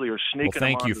basically are sneaking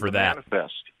them onto the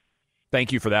manifest.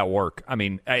 Thank you for that work. I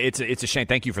mean, it's a shame.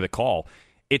 Thank you for the call.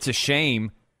 It's a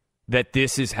shame that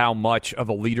this is how much of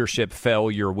a leadership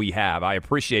failure we have. I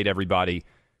appreciate everybody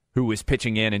who is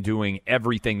pitching in and doing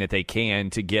everything that they can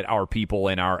to get our people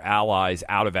and our allies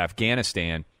out of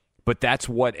Afghanistan. But that's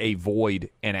what a void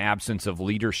and absence of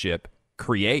leadership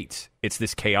creates. It's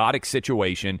this chaotic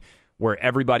situation where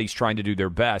everybody's trying to do their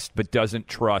best but doesn't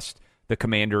trust the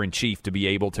commander-in-chief to be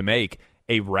able to make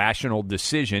a rational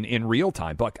decision in real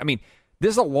time. But, I mean,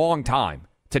 this is a long time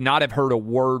to not have heard a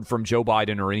word from Joe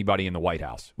Biden or anybody in the White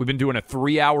House. We've been doing a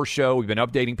 3-hour show. We've been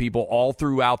updating people all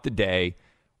throughout the day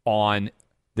on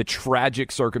the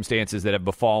tragic circumstances that have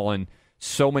befallen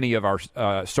so many of our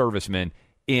servicemen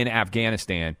in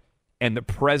Afghanistan. And the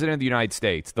president of the United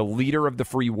States, the leader of the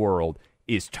free world,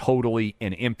 is totally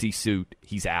an empty suit.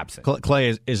 He's absent.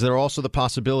 Clay, is there also the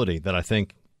possibility that I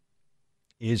think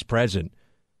is present,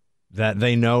 that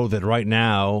they know that right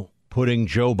now putting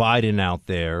Joe Biden out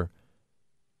there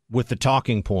with the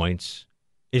talking points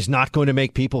is not going to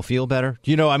make people feel better?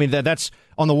 You know, I mean, that's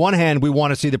on the one hand, we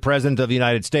want to see the president of the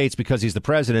United States because he's the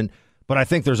president, but I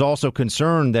think there's also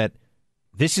concern that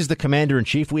this is the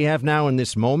commander-in-chief we have now in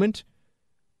this moment.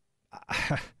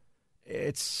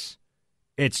 It's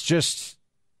just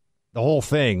the whole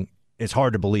thing. It's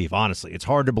hard to believe, honestly. It's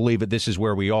hard to believe that this is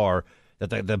where we are, that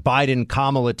the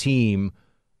Biden-Kamala team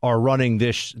are running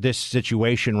this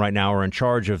situation right now, are in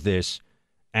charge of this.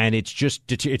 And it's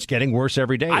getting worse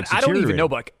every day. I don't even know,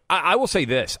 Buck. I will say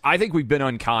this. I think we've been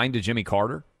unkind to Jimmy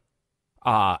Carter.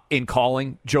 in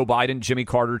calling Joe Biden Jimmy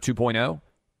Carter 2.0.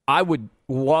 I would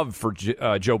love for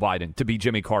Joe Biden to be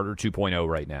Jimmy Carter 2.0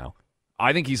 right now.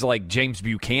 I think he's like James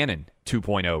Buchanan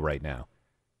 2.0 right now.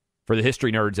 For the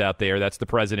history nerds out there, that's the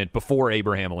president before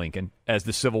Abraham Lincoln, as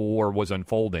the Civil War was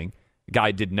unfolding. The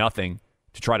guy did nothing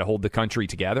to try to hold the country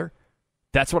together.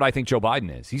 That's what I think Joe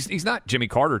Biden is. He's not Jimmy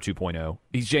Carter 2.0.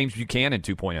 He's James Buchanan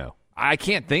 2.0. I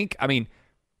can't think. I mean,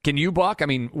 can you, Buck? I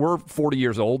mean, we're 40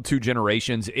 years old, 2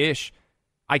 generations-ish.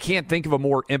 I can't think of a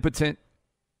more impotent,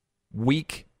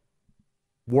 weak,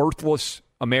 worthless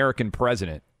American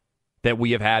president that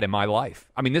we have had in my life.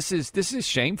 I mean, this is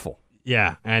shameful.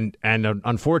 Yeah, and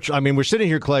unfortunately, I mean, we're sitting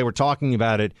here, Clay, we're talking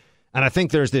about it, and I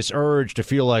think there's this urge to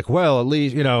feel like, well, at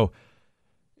least, you know,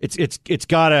 it's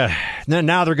got to,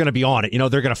 now they're going to be on it. You know,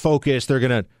 they're going to focus, they're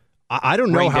going to, I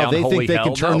don't know how they think they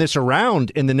can turn this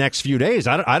around in the next few days.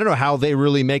 I don't know how they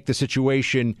really make the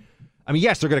situation. I mean,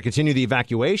 yes, they're going to continue the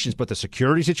evacuations, but the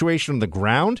security situation on the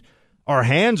ground, our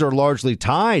hands are largely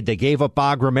tied. They gave up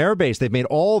Bagram Air Base. They've made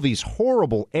all these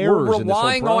horrible errors. We're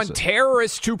relying on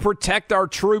terrorists to protect our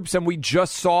troops, and we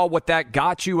just saw what that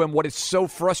got you. And what is so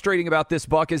frustrating about this,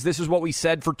 Buck, is this is what we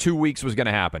said for 2 weeks was going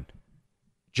to happen.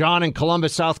 John in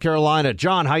Columbus, South Carolina.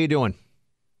 John, how you doing?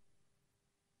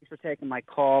 Thanks for taking my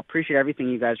call. Appreciate everything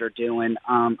you guys are doing.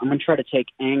 I'm going to try to take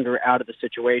anger out of the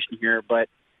situation here, but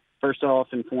first off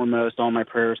and foremost, all my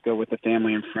prayers go with the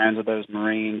family and friends of those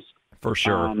Marines. For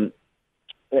sure.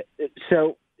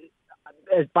 So,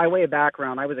 by way of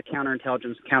background, I was a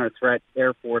counterintelligence, counter-threat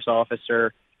Air Force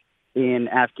officer in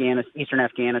Eastern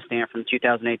Afghanistan from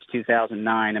 2008 to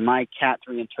 2009. And my Cat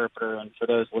 3 interpreter, and for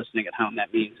those listening at home,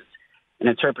 that means it's an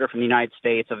interpreter from the United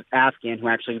States, of Afghan, who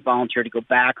actually volunteered to go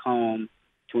back home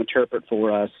to interpret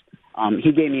for us.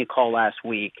 He gave me a call last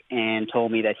week and told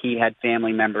me that he had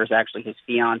family members, actually his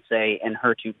fiance and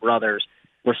her 2 brothers,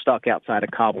 were stuck outside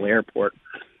of Kabul airport.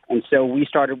 And so we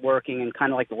started working, and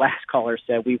kind of like the last caller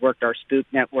said, we worked our spook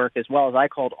network, as well as I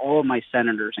called all of my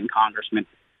senators and congressmen,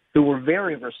 who were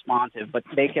very responsive, but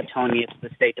they kept telling me it's the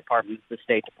State Department, it's the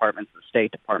State Department, it's the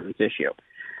State Department's issue.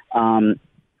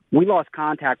 We lost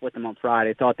contact with them on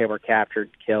Friday, thought they were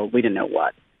captured, killed, we didn't know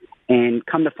what. And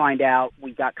come to find out,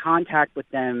 we got contact with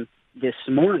them this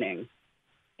morning,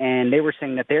 and they were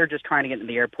saying that they're just trying to get into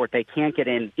the airport. They can't get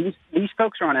in. These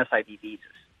folks are on SIV visas,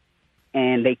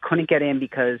 and they couldn't get in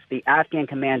because the Afghan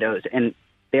commandos, and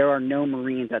there are no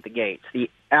Marines at the gates, the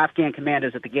Afghan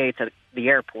commandos at the gates at the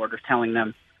airport are telling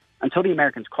them, until the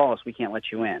Americans call us, we can't let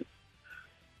you in.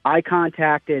 I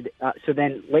contacted, so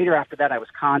then later after that, I was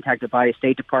contacted by a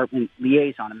State Department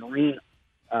liaison, a Marine.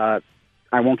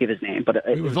 I won't give his name, but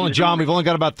we've only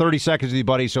got about 30 seconds with you,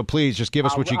 buddy. So please just give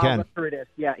us what you can. I'll look through this.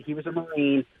 Yeah, he was a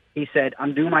Marine. He said,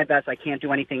 "I'm doing my best. I can't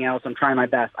do anything else. I'm trying my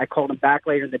best." I called him back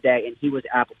later in the day, and he was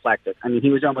apoplectic. I mean, he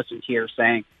was almost in tears,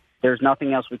 saying, "There's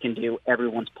nothing else we can do.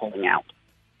 Everyone's pulling out."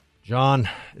 John,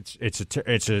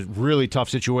 it's a really tough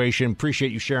situation.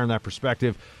 Appreciate you sharing that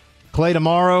perspective. Clay,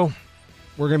 tomorrow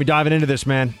we're going to be diving into this,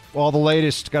 man. All the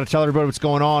latest. Got to tell everybody what's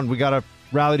going on. We got to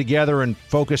rally together and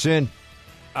focus in.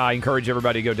 I encourage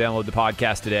everybody to go download the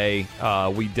podcast today.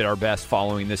 We did our best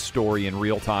following this story in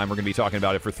real time. We're going to be talking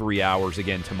about it for 3 hours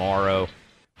again tomorrow.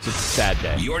 It's a sad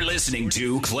day. You're listening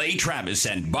to Clay Travis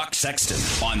and Buck Sexton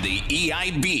on the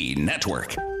EIB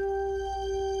Network.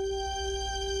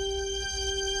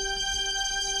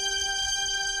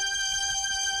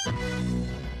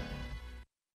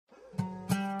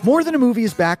 More Than a Movie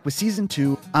is back with Season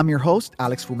 2. I'm your host,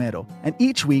 Alex Fumero, and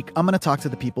each week I'm going to talk to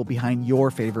the people behind your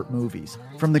favorite movies.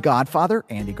 From The Godfather,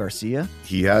 Andy Garcia.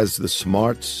 He has the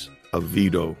smarts of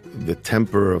Vito, the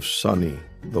temper of Sonny,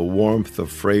 the warmth of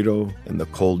Fredo, and the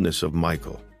coldness of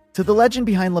Michael. To the legend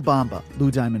behind La Bamba, Lou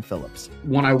Diamond Phillips.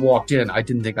 When I walked in, I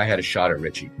didn't think I had a shot at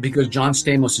Richie because John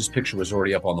Stamos' picture was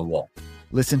already up on the wall.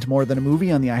 Listen to More Than a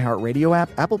Movie on the iHeartRadio app,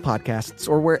 Apple Podcasts,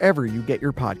 or wherever you get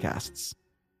your podcasts.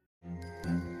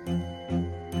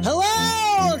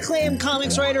 Hello, acclaimed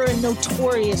comics writer and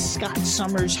notorious Scott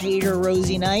Summers hater,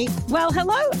 Rosie Knight. Well,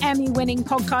 hello, Emmy-winning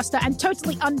podcaster and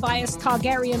totally unbiased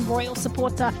Targaryen royal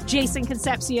supporter, Jason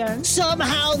Concepcion.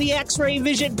 Somehow the X-Ray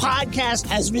Vision podcast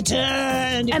has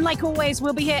returned. And like always,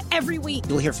 we'll be here every week.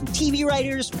 You'll hear from TV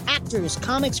writers, actors,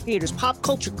 comics creators, pop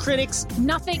culture critics.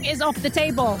 Nothing is off the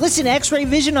table. Listen to X-Ray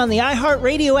Vision on the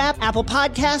iHeartRadio app, Apple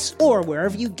Podcasts, or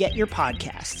wherever you get your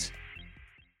podcasts.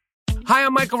 Hi,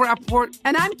 I'm Michael Rappaport.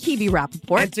 And I'm Kiwi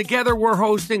Rappaport. And together we're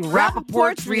hosting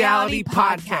Rappaport's Reality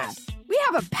Podcast. We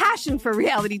have a passion for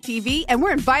reality TV, and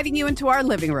we're inviting you into our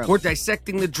living room. We're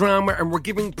dissecting the drama, and we're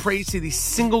giving praise to the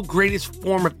single greatest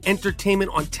form of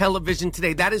entertainment on television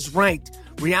today. That is right.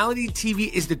 Reality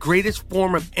TV is the greatest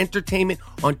form of entertainment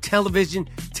on television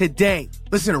today.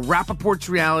 Listen to Rappaport's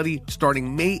Reality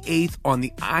starting May 8th on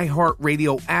the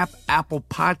iHeartRadio app, Apple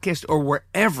Podcast, or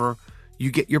wherever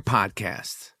you get your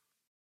podcasts.